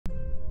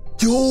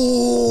Yo!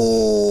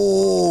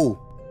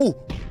 Oh!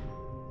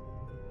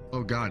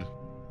 Oh God.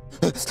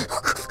 Let's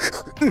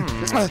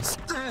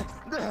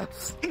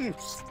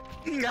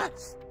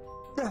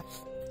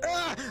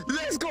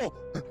go!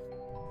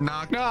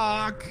 Knock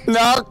knock.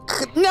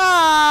 Knock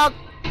knock!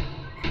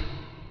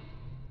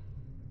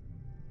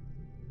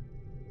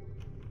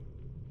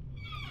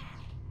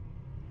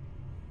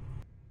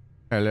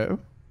 Hello?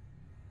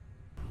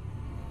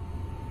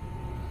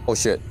 Oh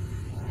shit.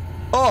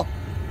 Oh!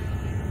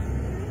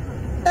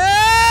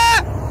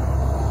 Ah!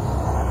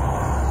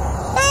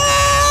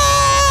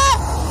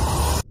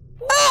 Ah!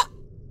 Ah!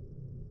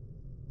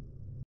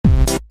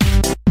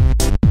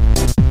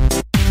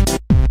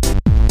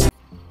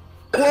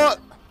 What?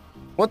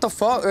 What the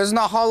fuck? It's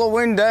not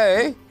Halloween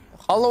day.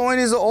 Halloween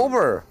is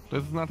over.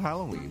 This is not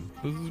Halloween.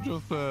 This is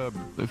just a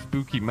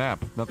spooky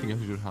map. Nothing has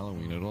to do with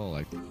Halloween at all.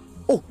 Like.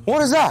 Oh,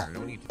 what is that?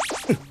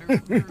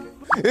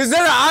 Is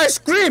that an ice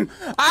cream?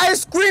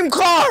 Ice cream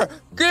car!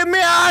 Give me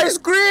ice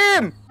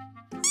cream!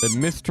 The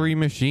mystery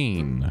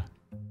machine.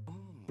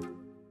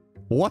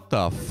 What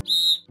the f?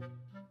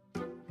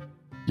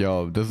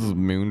 Yo, this is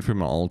Moon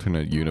from an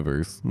alternate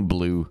universe.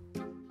 Blue.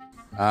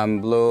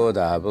 I'm blue,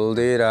 double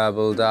dee,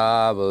 double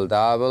double,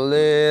 double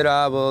dee,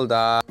 double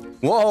da.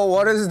 Whoa,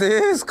 what is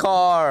this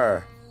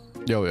car?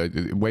 Yo,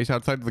 wait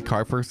outside the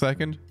car for a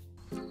second.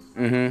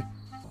 Mm-hmm.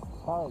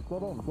 Alright,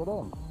 get in, get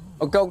in.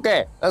 Okay,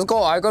 okay, let's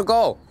go. I gotta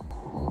go.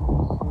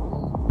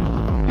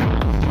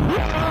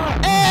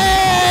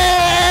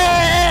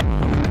 Hey!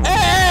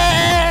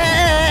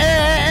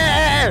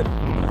 Hey!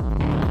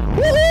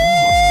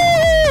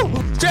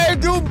 Woohoo! Stay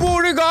tuned,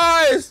 booty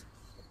guys.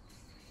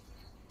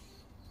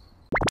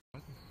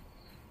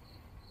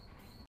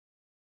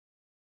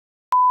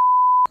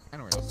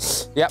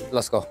 Yep,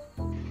 let's go.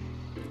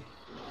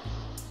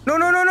 No,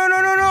 no, no, no, no,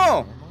 no,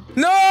 no!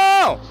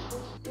 No!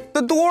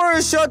 The door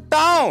is shut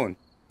down!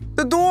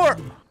 The door!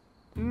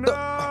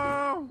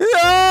 No!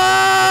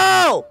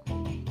 No!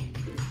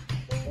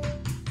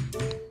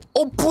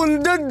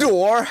 Open the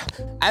door!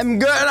 I'm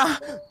gonna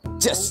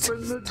just...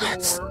 Open the door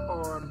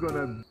or I'm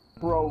gonna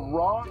throw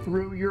raw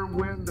through your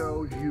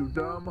windows, you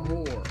dumb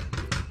whore.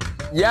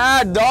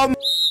 Yeah, dumb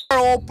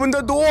open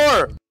the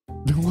door!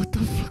 What the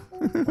fuck?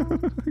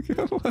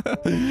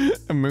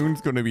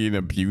 Moon's gonna be an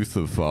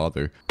abusive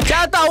father.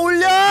 Chata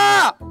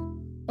ulya!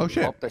 Oh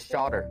shit. Up the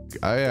shutter.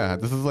 Oh yeah,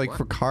 this is like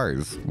for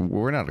cars.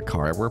 We're not a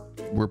car,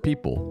 we're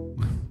people.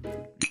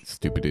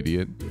 Stupid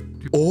idiot.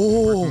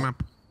 Oh!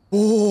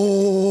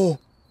 Oh!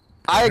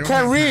 I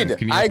can read!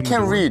 I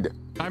can read!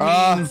 That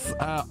means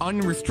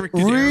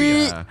unrestricted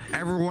area.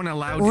 Everyone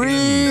allowed in.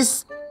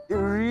 Restricted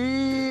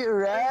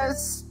area.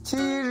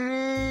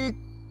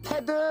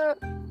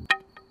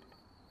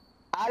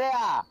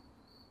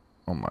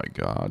 Oh my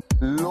god.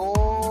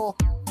 Low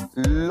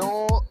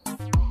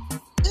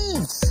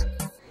east.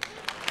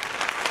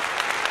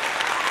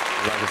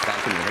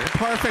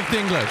 Perfect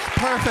English.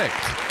 Perfect.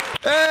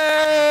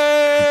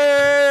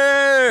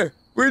 Hey!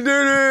 We did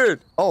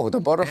it! Oh, the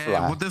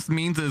butterfly. What this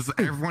means is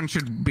everyone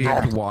should be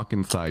able to walk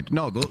inside.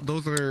 No,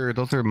 those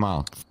are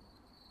moths.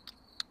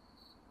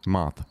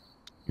 Moth.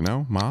 You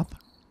know, moth.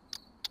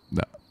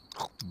 No,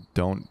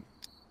 don't.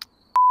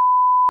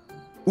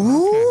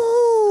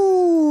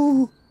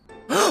 Ooh!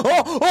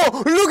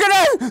 Oh! Look at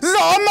that! This is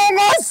Among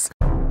Us!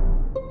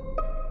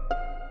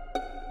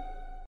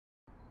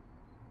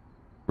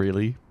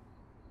 Really?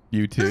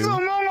 You too? This is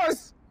Among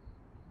Us!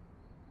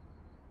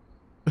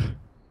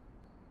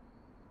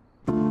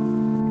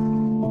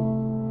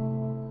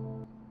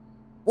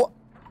 What?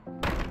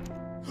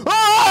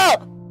 Ah!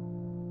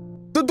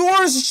 The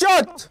door is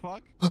shut! Ah!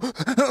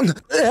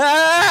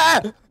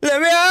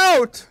 Let me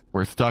out!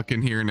 We're stuck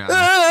in here now.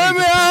 Let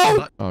me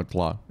out! Oh, it's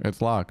locked.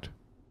 It's locked.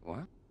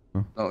 What?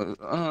 Huh?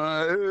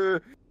 Okay.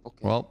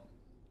 Well,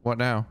 what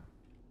now?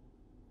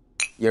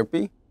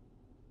 Yerpy?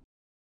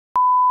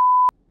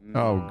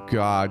 Oh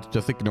god,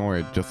 just ignore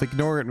it. Just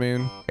ignore it,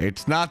 Moon.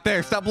 It's not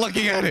there. Stop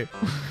looking at it.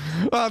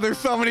 Oh, there's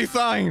so many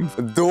signs.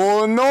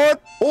 Donut.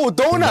 Oh,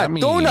 donut.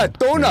 Donut.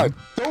 Donut.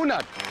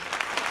 Donut.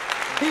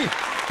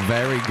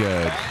 Very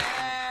good.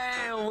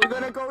 Hey, we're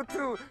gonna go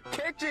to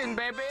kitchen,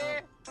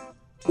 baby.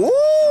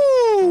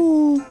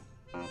 Ooh.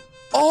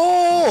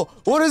 Oh,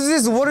 what is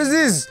this? What is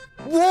this?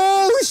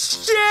 Whoa,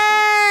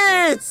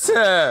 shit!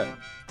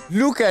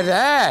 Look at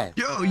that.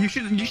 Yo, you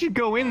should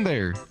go in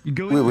there. You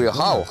go in. Wait,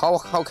 how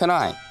can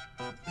I?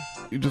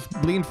 You just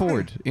lean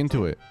forward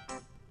into it.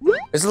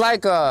 It's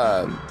like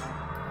wait,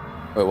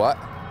 what?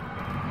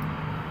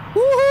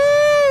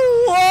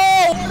 Woohoo!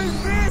 Whoa! What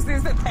is this?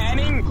 Is it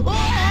tanning?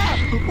 Ah!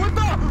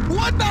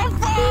 What the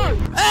fuck?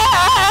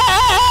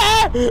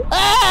 Ah!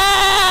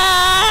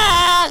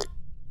 Ah!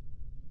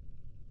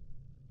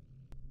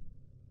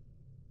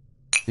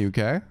 You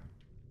okay?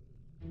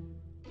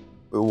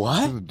 Wait,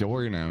 what? There's a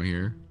door now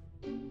here.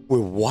 Wait,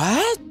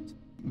 what?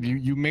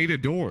 You made a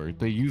door.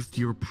 They used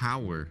your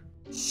power.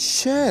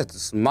 Shit,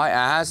 it's my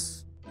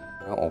ass.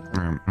 Oh.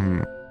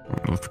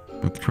 Let's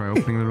try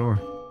opening the door.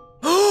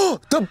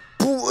 the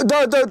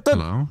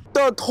Hello?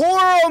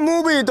 horror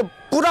movie, the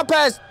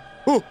Budapest.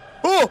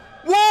 Oh!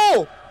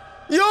 Whoa!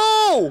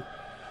 Yo!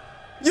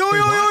 Yo!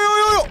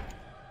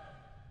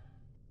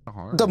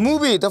 The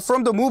movie,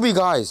 from the movie,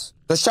 guys.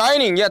 The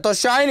Shining, yeah, The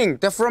Shining.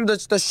 They're from the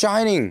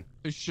Shining.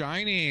 The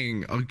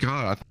Shining. Oh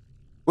God.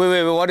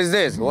 Wait, what is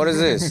this? What is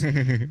this?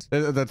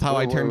 That's how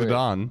I turned it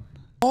on.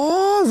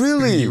 Oh,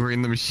 really? You were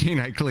in the machine.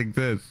 I clicked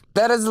this.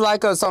 That is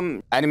like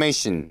some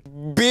animation.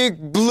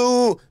 Big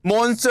blue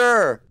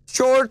monster.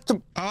 Short.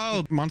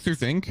 Oh, Monsters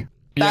Inc.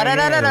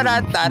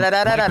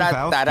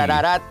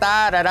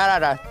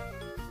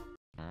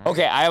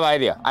 Okay, I have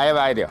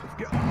an idea.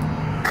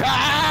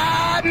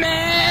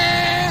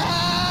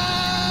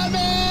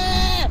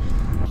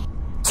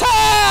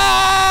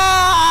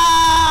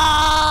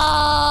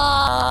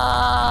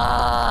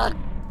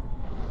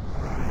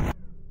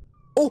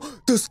 Oh,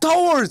 the Star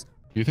Wars!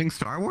 You think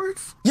Star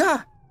Wars?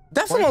 Yeah,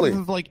 definitely. This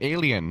is like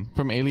Alien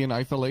from Alien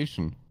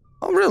Isolation.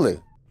 Oh, really?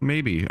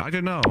 Maybe. I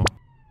don't know.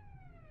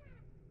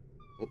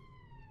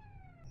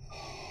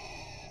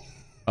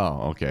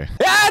 Oh, okay.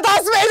 Yeah,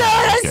 that's me!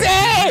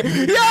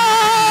 Okay.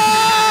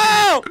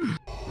 Yo!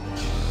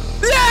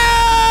 Yeah!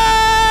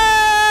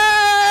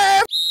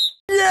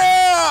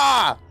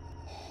 Yeah!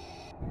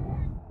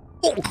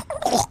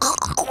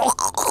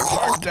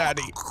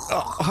 Daddy. Oh,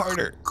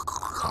 harder.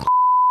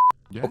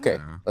 Yeah. Okay,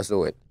 let's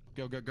do it.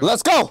 Go.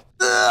 Let's go!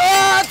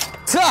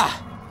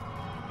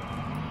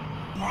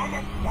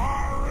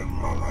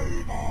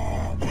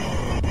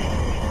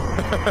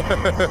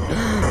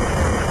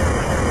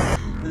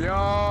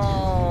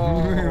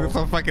 Yo! It's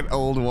a fucking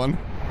old one.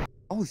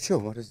 Oh, shit,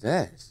 what is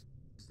this?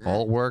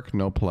 All work,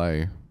 no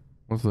play.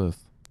 What's this?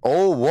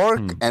 All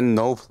work and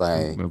no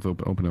play. Let's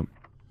open up.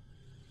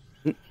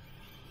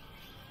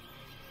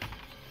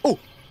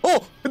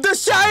 Oh, The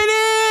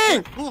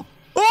Shining!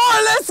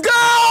 Oh, let's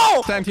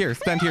go! Stand here.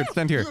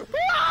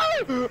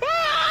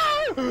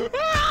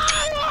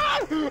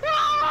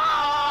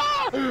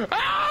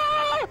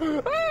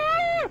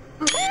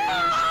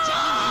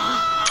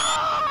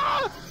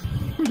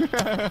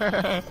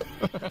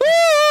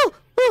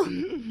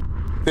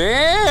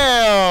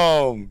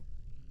 Damn!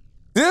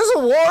 This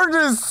world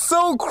is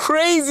so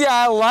crazy.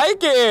 I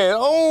like it.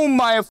 Oh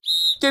my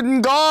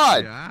fucking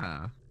god!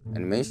 Yeah.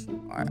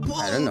 Animation? I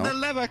don't know. The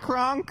lever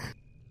cronk.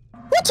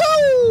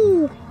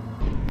 Wachoo!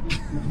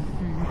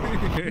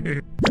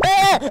 Hey!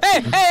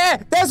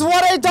 That's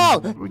what I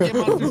thought.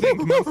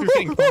 Monster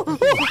Inc.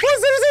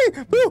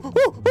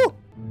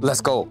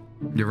 Let's go.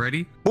 You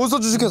ready? 몬스터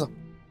주식회사.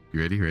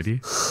 You ready?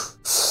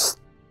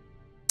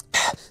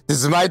 This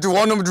is my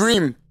one of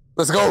dream.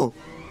 Let's go.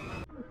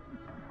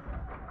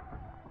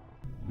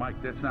 Mike,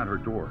 that's not her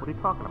door. What are you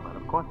talking about?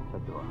 Of course it's her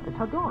door. It's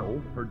her door.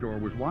 No, her door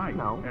was white.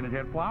 No. And it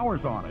had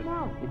flowers on it.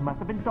 No, it must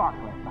have been dark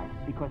last night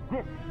because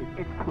this is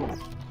its clue.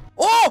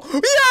 Oh,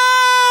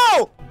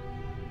 yo!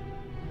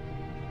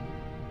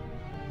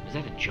 Is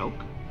that a joke?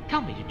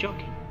 Tell me you're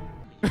joking.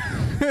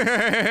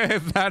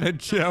 Is that a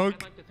joke?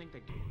 I'd like to think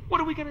that.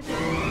 What are we gonna do?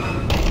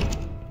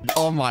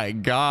 Oh my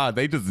god,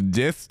 they just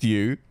dissed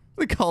you.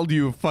 They called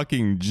you a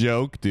fucking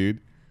joke, dude.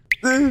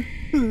 Yo!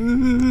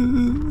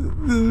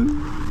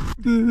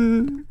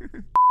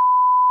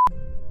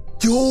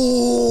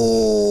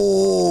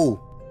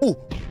 Oh!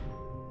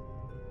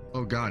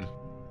 Oh god.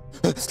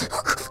 Let's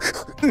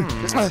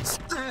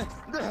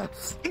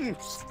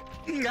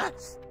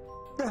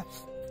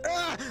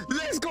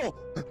go!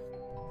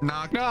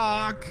 Knock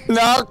knock.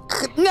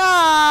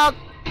 Knock!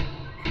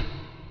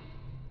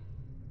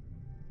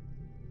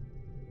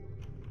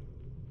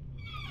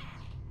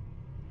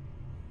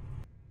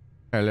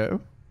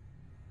 Hello?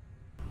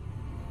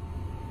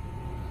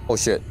 Oh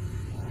shit.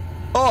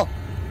 Oh!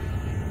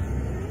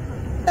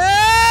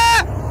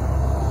 Ah!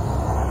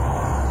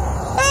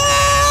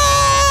 Ah!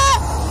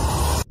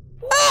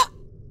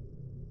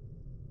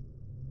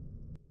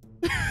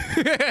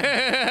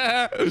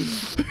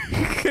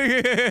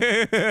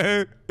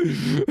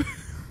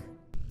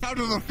 How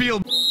does it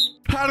feel?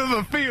 How does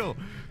it feel?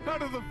 How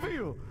does it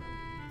feel?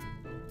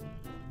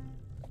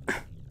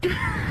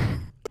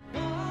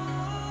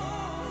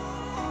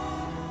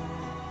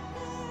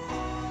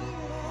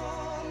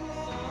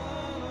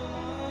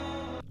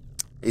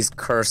 It's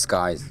cursed,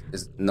 guys.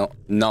 It's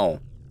no.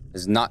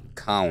 It's not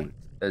count.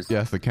 It's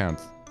Yes, it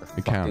counts.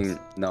 It counts. fucking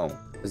no.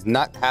 It's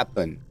not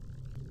happen.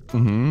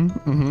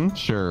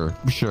 Sure.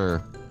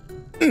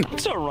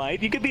 It's all right.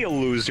 You could be a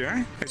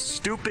loser. A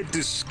stupid,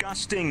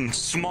 disgusting,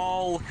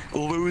 small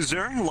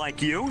loser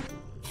like you.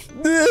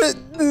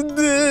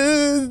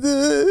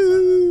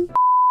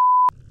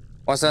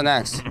 What's that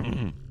next?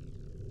 I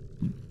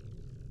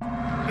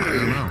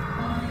don't know.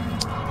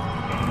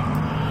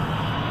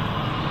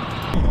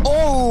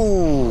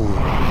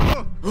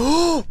 Oh!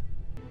 Oh!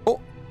 Oh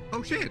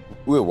shit.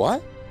 Wait,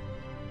 what?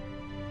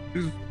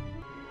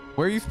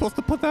 Where are you supposed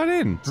to put that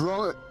in?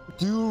 During.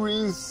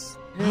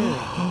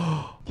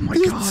 Oh my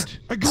It's god.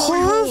 I got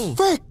it.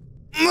 perfect.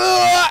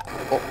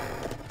 Oh.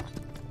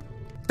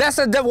 That's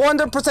a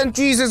 100%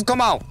 Jesus.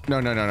 Come out.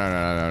 No.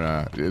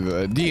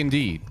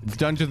 D&D. It's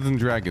Dungeons and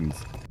Dragons.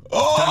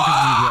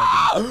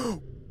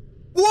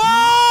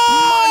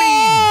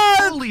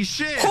 What? Holy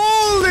shit!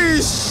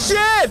 Holy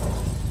shit!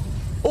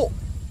 Oh,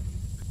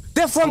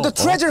 they're from the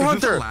treasure is this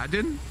hunter.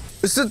 Aladdin?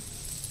 It's a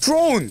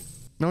drone.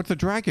 No, it's a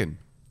dragon.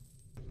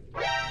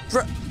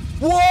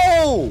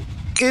 Whoa!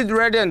 It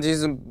Radiant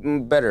is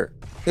better.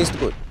 Tastes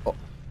good. Oh.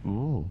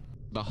 Ooh.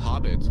 The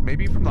Hobbits.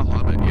 Maybe from the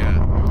Hobbit,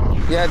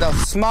 yeah. Yeah, the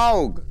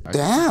Smaug.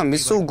 Damn,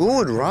 it's so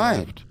good,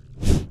 right?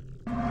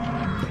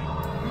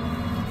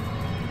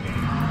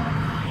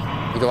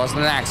 Okay, what's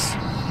the next?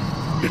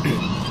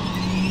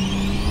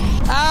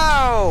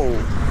 Ow!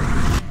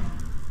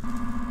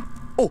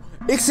 Oh,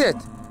 exit!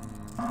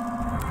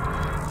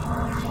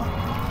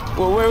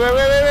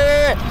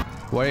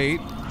 Wait. Wait.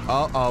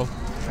 Uh-oh.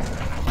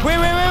 Wait,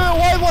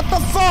 what the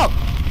fuck?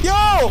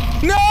 Yo!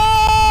 No!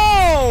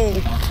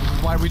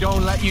 Why we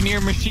don't let you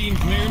near machines,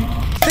 Moon?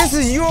 This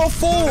is your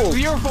fault! It's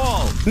your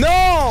fault!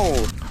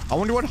 No! I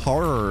wonder what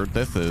horror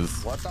this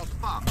is. What the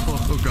fuck?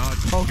 Oh god.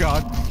 Oh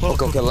god.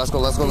 Okay, let's go.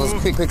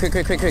 Quick.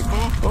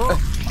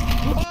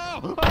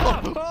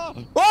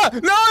 Oh,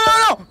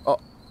 no! Oh.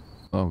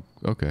 Oh,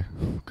 okay.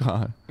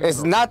 God.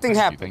 It's nothing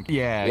happened.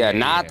 Yeah,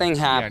 nothing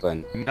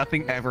happened. Yeah,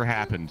 nothing ever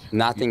happened.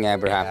 Nothing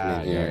ever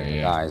happened here,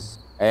 yeah. guys.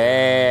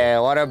 Hey,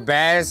 what a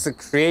best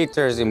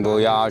creators in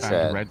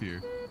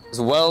VRchat. It's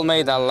well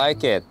made, I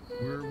like it.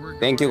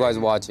 Thank you guys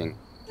watching.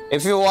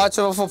 If you watch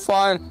it for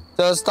fun,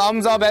 just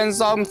thumbs up and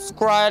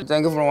subscribe.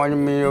 Thank you for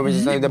watching me.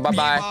 Bye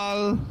bye.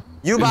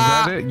 Yubal. Is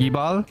that it?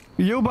 Yubal?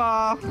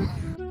 Yubal.